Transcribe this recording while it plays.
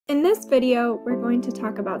In this video, we're going to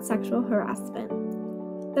talk about sexual harassment.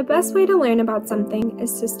 The best way to learn about something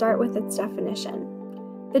is to start with its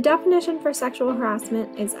definition. The definition for sexual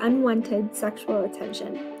harassment is unwanted sexual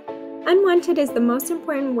attention. Unwanted is the most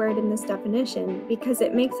important word in this definition because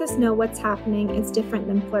it makes us know what's happening is different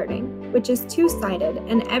than flirting, which is two-sided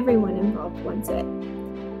and everyone involved wants it.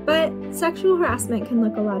 But sexual harassment can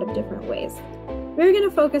look a lot of different ways. We're going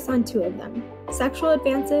to focus on two of them: sexual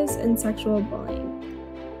advances and sexual bullying.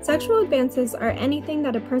 Sexual advances are anything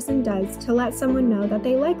that a person does to let someone know that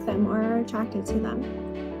they like them or are attracted to them.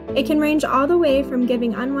 It can range all the way from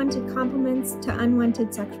giving unwanted compliments to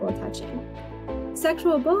unwanted sexual touching.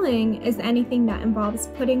 Sexual bullying is anything that involves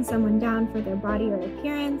putting someone down for their body or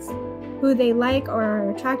appearance, who they like or are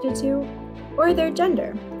attracted to, or their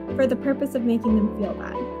gender, for the purpose of making them feel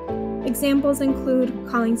bad. Examples include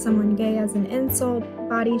calling someone gay as an insult,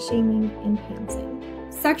 body shaming, and pantsing.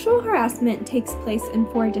 Sexual harassment takes place in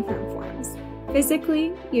 4 different forms: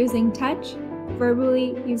 physically, using touch;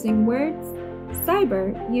 verbally, using words;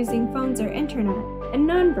 cyber, using phones or internet; and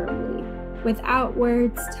non-verbally, without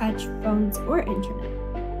words, touch, phones, or internet.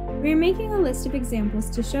 We're making a list of examples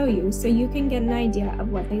to show you so you can get an idea of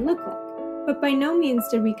what they look like, but by no means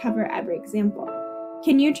did we cover every example.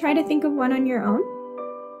 Can you try to think of one on your own?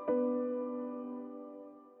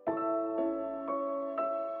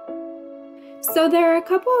 So there are a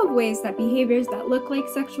couple of ways that behaviors that look like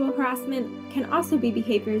sexual harassment can also be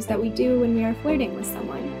behaviors that we do when we are flirting with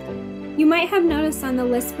someone. You might have noticed on the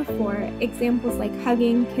list before examples like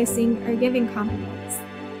hugging, kissing, or giving compliments.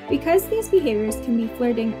 Because these behaviors can be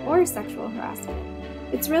flirting or sexual harassment,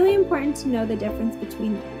 it's really important to know the difference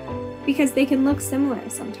between them, because they can look similar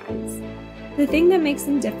sometimes. The thing that makes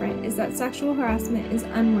them different is that sexual harassment is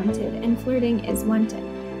unwanted and flirting is wanted.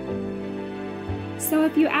 So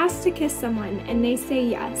if you ask to kiss someone and they say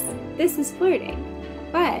yes, this is flirting.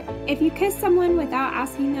 But if you kiss someone without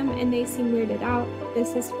asking them and they seem weirded out,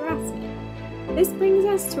 this is harassment. This brings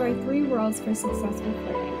us to our 3 rules for successful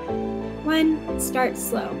flirting. 1. Start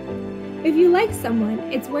slow. If you like someone,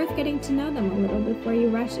 it's worth getting to know them a little before you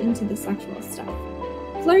rush into the sexual stuff.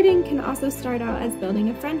 Flirting can also start out as building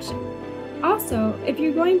a friendship. Also, if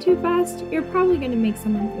you're going too fast, you're probably going to make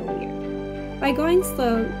someone feel weird. By going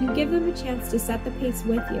slow, you give them a chance to set the pace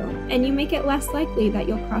with you, and you make it less likely that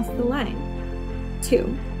you'll cross the line. 2.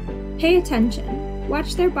 Pay attention.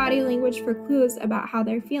 Watch their body language for clues about how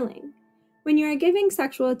they're feeling. When you are giving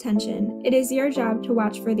sexual attention, it is your job to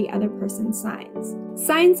watch for the other person's signs.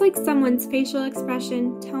 Signs like someone's facial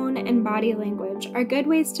expression, tone, and body language are good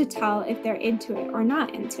ways to tell if they're into it or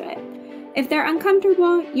not into it. If they're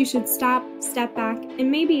uncomfortable, you should stop, step back,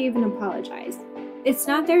 and maybe even apologize. It's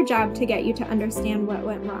not their job to get you to understand what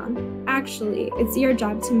went wrong. Actually, it's your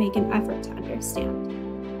job to make an effort to understand.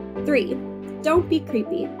 3. Don't be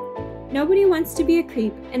creepy. Nobody wants to be a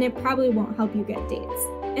creep, and it probably won't help you get dates.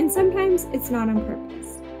 And sometimes it's not on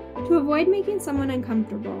purpose. To avoid making someone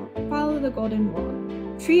uncomfortable, follow the golden rule.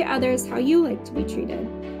 Treat others how you like to be treated,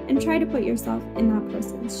 and try to put yourself in that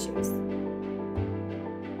person's shoes.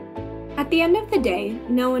 At the end of the day,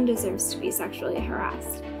 no one deserves to be sexually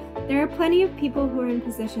harassed. There are plenty of people who are in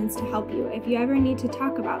positions to help you if you ever need to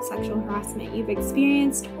talk about sexual harassment you've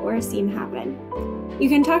experienced or seen happen. You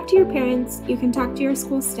can talk to your parents, you can talk to your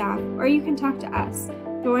school staff, or you can talk to us,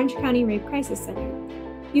 the Orange County Rape Crisis Center.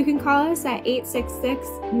 You can call us at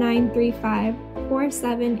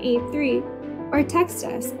 866-935-4783 or text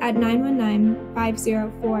us at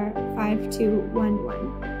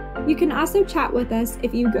 919-504-5211. You can also chat with us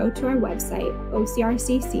if you go to our website,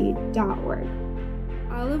 ocrcc.org.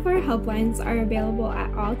 All of our helplines are available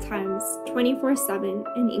at all times, 24/7,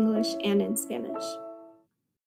 in English and in Spanish.